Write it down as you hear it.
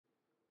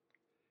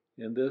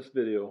In this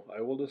video, I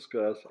will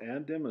discuss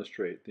and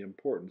demonstrate the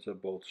importance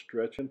of both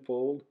stretch and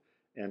fold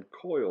and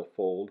coil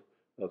fold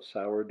of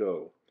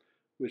sourdough,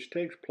 which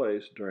takes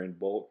place during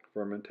bulk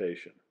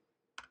fermentation.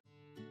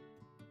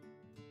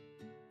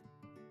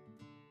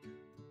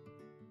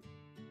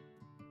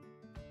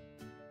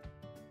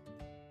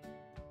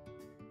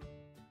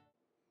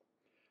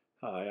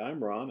 Hi,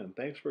 I'm Ron, and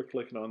thanks for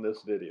clicking on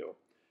this video.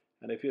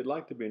 And if you'd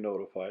like to be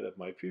notified of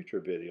my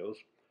future videos,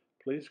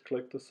 please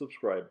click the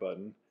subscribe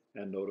button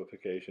and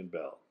notification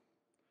bell.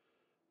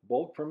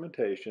 Bulk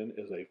fermentation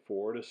is a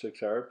 4 to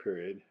 6 hour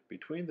period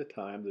between the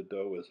time the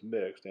dough is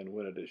mixed and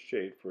when it is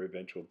shaped for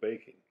eventual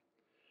baking.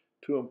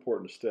 Two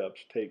important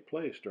steps take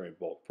place during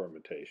bulk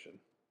fermentation.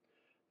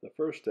 The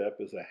first step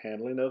is the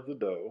handling of the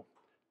dough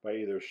by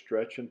either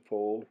stretch and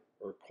fold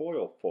or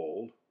coil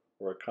fold,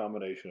 or a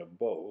combination of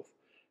both,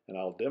 and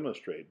I'll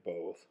demonstrate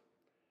both.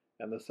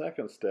 And the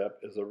second step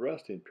is a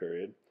resting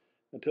period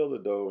until the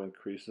dough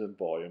increases in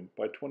volume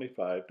by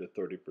 25 to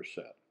 30%.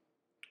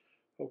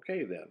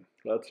 Okay then,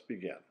 let's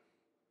begin.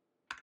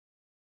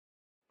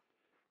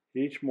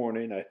 Each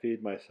morning I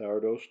feed my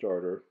sourdough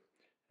starter,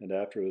 and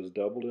after it is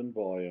doubled in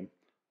volume,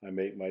 I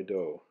make my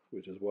dough,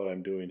 which is what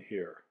I'm doing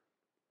here.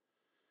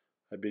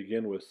 I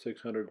begin with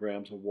 600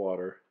 grams of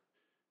water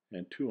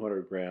and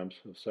 200 grams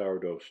of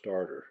sourdough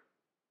starter.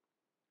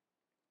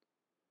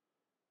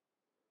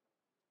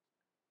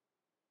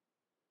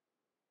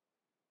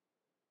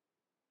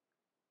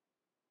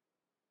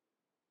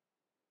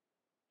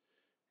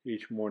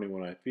 Each morning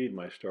when I feed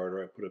my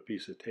starter, I put a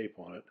piece of tape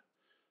on it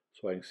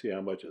so I can see how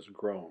much it's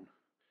grown.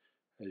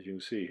 As you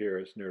can see here,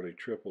 it's nearly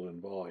tripled in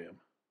volume.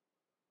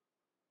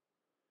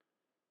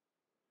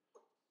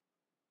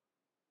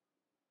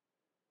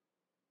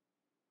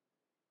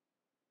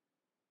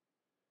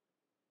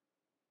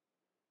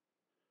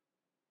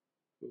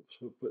 Oops,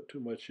 I put too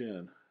much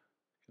in.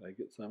 Can I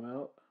get some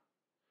out?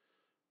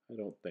 I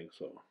don't think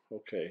so.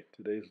 Okay,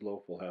 today's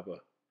loaf will have a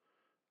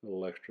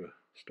little extra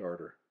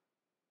starter.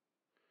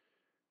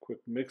 Quick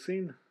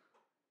mixing.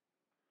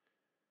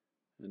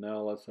 And now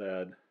let's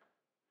add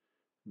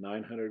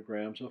 900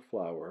 grams of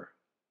flour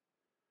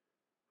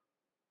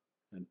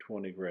and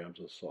 20 grams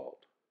of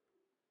salt.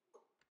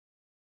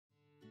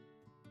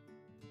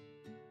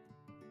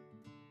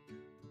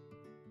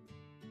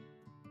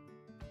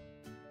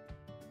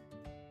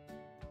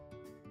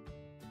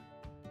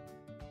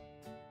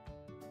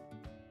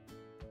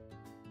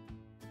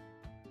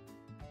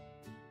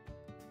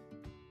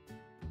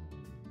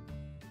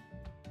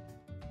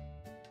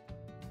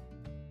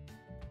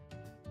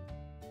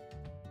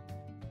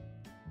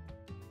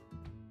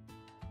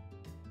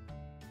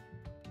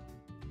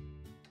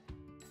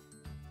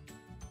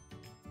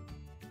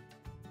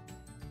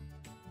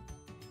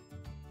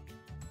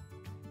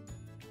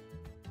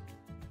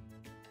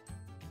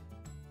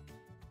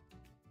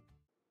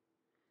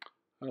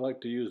 I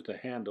like to use the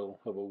handle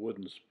of a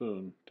wooden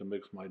spoon to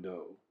mix my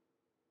dough.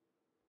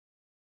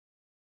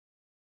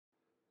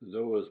 The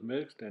dough is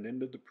mixed and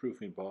into the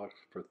proofing box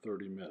for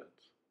 30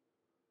 minutes.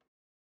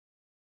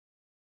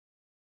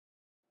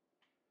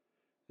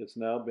 It's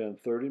now been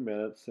 30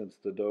 minutes since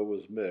the dough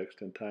was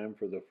mixed and time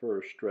for the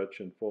first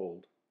stretch and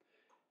fold.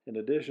 In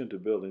addition to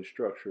building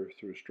structure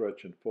through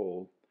stretch and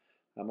fold,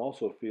 I'm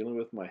also feeling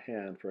with my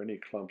hand for any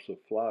clumps of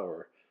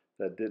flour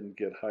that didn't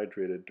get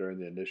hydrated during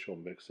the initial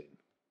mixing.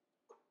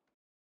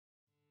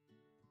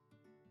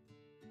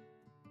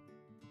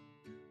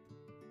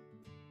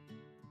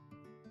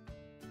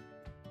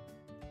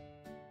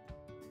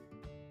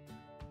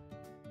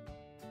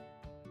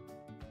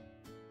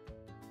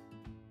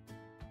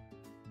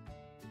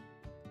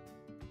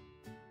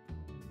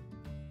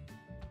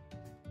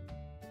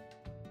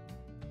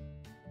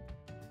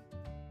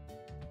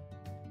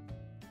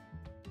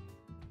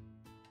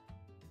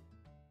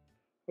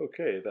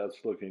 Okay,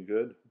 that's looking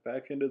good.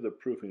 Back into the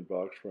proofing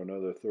box for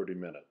another 30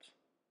 minutes.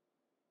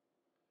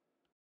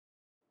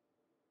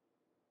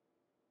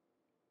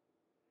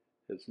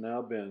 It's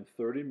now been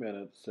 30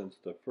 minutes since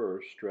the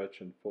first stretch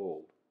and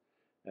fold,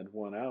 and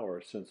 1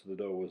 hour since the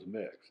dough was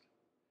mixed.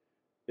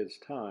 It's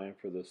time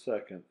for the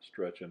second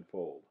stretch and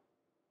fold.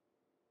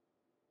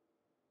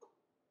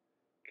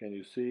 Can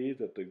you see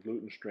that the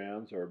gluten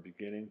strands are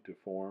beginning to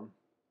form?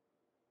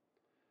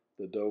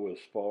 The dough is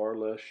far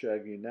less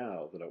shaggy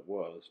now than it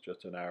was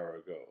just an hour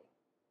ago.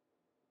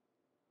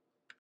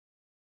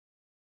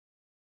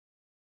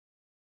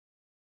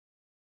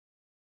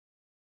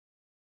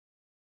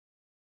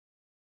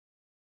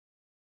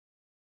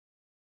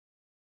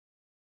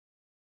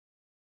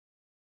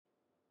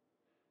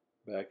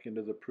 Back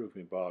into the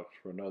proofing box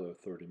for another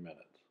 30 minutes.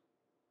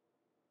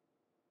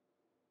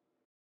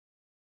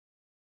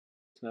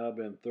 It's now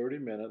been 30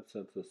 minutes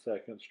since the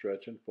second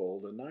stretch and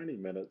fold and 90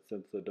 minutes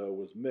since the dough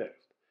was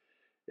mixed.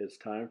 It's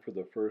time for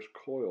the first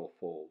coil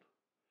fold.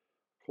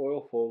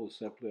 Coil fold is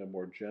simply a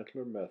more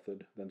gentler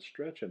method than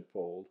stretch and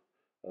fold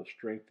of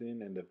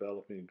strengthening and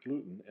developing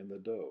gluten in the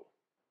dough.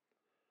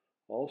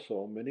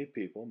 Also, many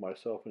people,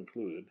 myself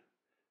included,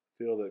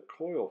 feel that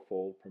coil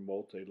fold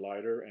promotes a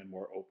lighter and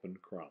more open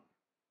crumb.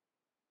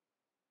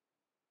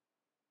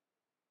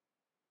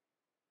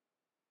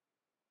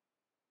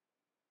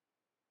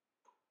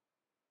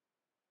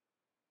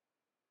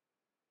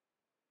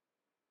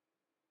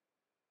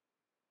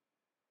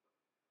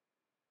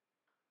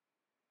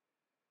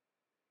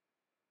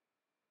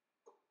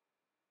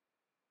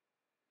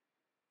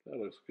 That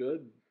looks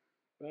good.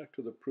 Back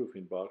to the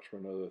proofing box for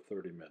another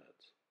 30 minutes.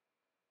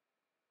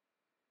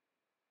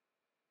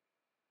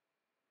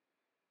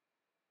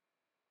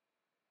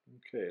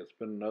 Okay, it's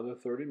been another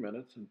 30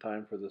 minutes and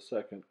time for the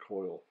second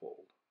coil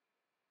fold.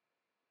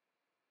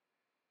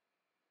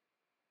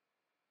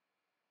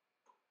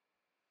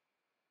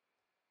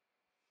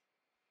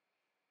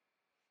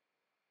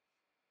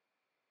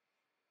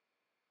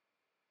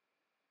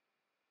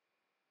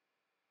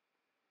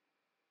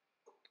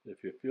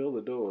 If you feel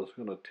the dough is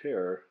going to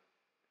tear,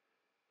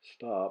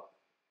 stop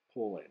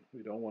pulling.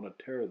 We don't want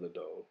to tear the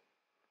dough,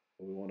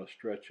 but we want to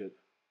stretch it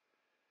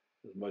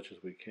as much as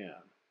we can.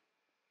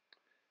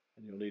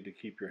 And you'll need to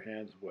keep your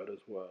hands wet as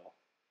well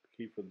to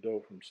keep the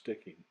dough from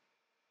sticking.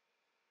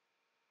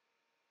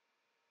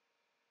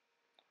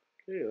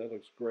 Okay, that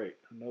looks great.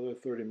 Another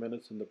 30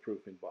 minutes in the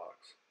proofing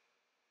box.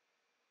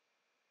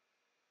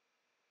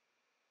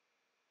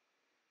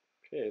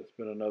 Okay, it's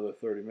been another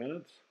 30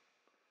 minutes.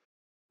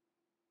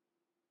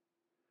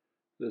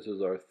 This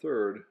is our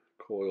third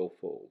coil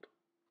fold.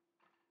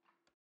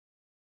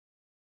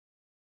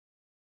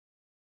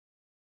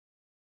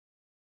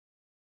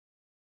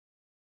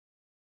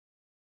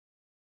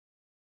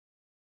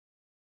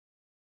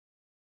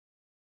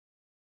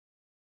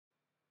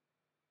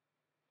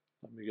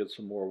 Let me get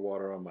some more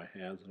water on my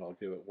hands and I'll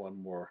give it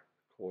one more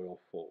coil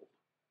fold.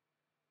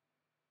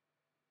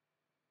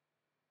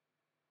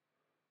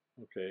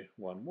 Okay,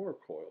 one more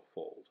coil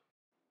fold.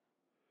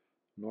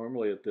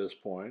 Normally at this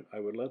point, I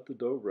would let the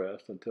dough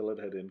rest until it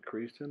had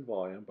increased in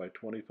volume by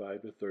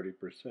 25 to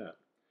 30%,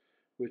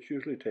 which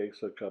usually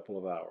takes a couple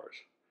of hours.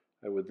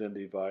 I would then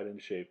divide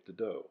and shape the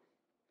dough.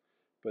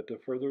 But to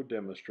further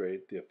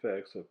demonstrate the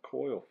effects of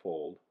coil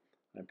fold,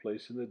 I'm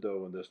placing the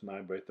dough in this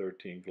 9 by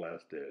 13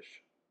 glass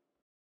dish.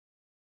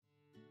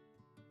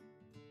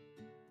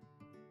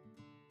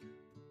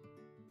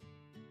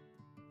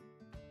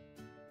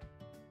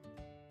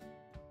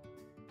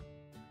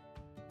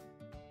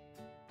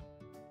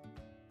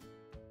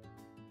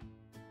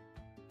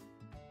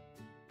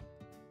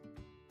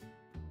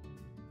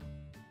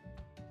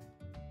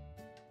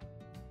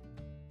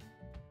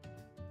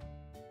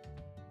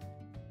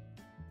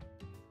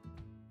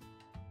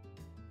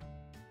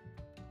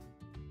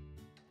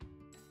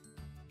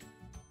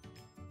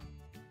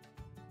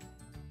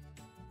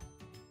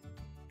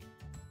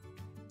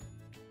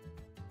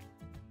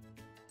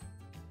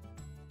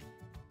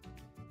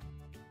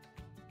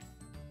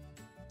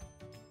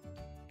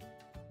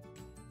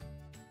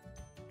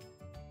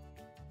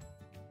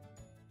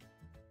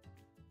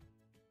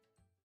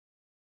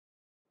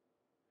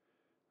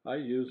 I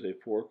use a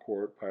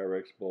 4-quart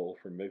Pyrex bowl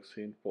for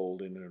mixing,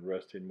 folding, and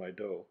resting my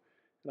dough,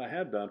 and I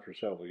have done for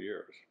several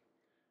years.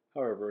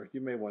 However, you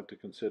may want to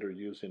consider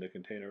using a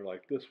container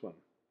like this one.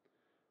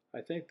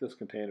 I think this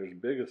container's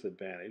biggest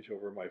advantage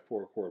over my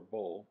 4-quart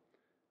bowl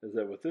is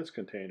that with this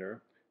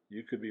container,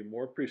 you could be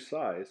more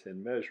precise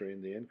in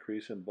measuring the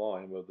increase in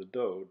volume of the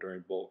dough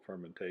during bulk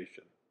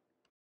fermentation.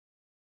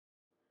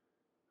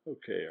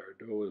 Okay, our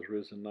dough has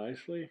risen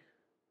nicely.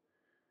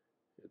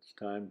 It's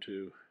time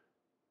to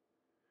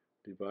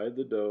divide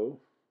the dough,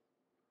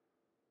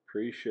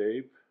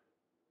 pre-shape,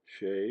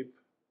 shape,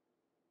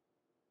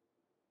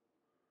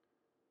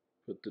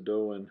 put the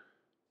dough in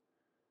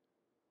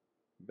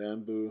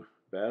bamboo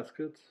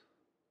baskets,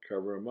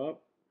 cover them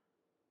up,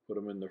 put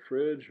them in the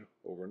fridge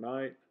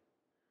overnight,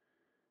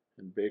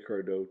 and bake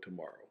our dough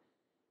tomorrow.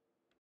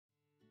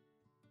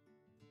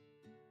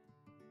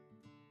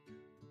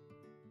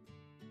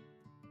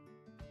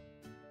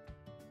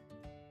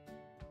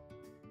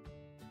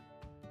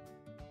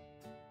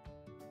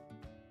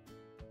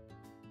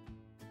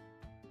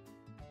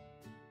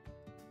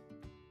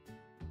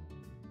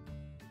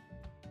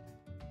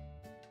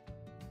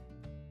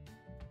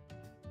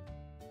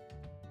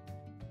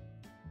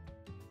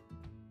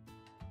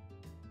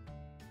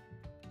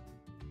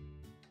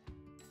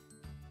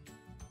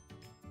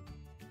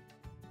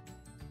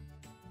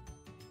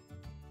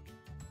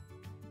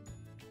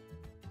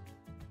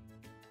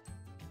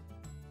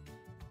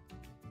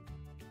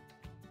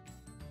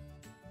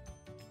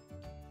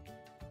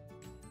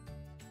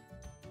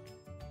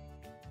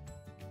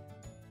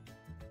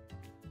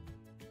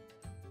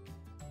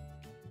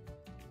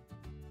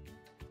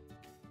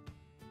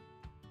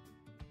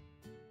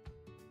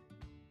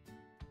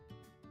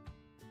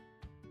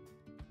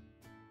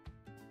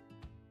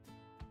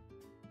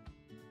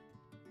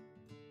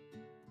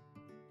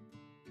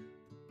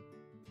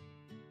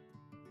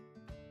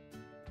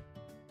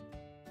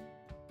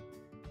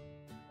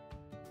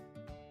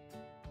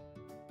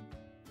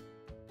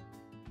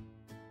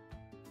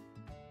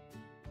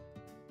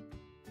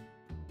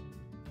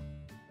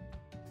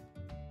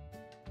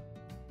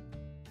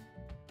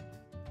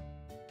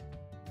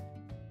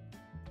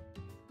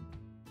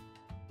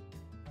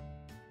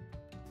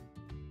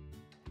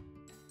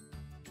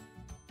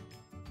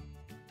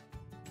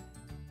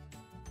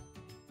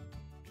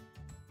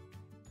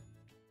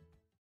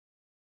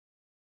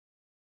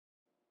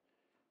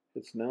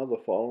 It's now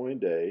the following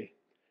day,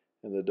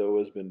 and the dough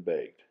has been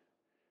baked.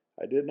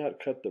 I did not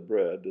cut the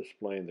bread,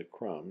 displaying the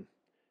crumb,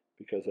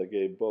 because I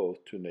gave both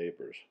to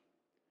neighbors.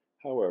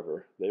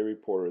 However, they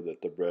reported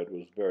that the bread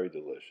was very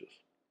delicious.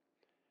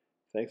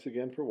 Thanks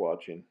again for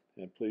watching,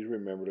 and please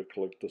remember to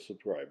click the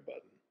subscribe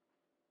button.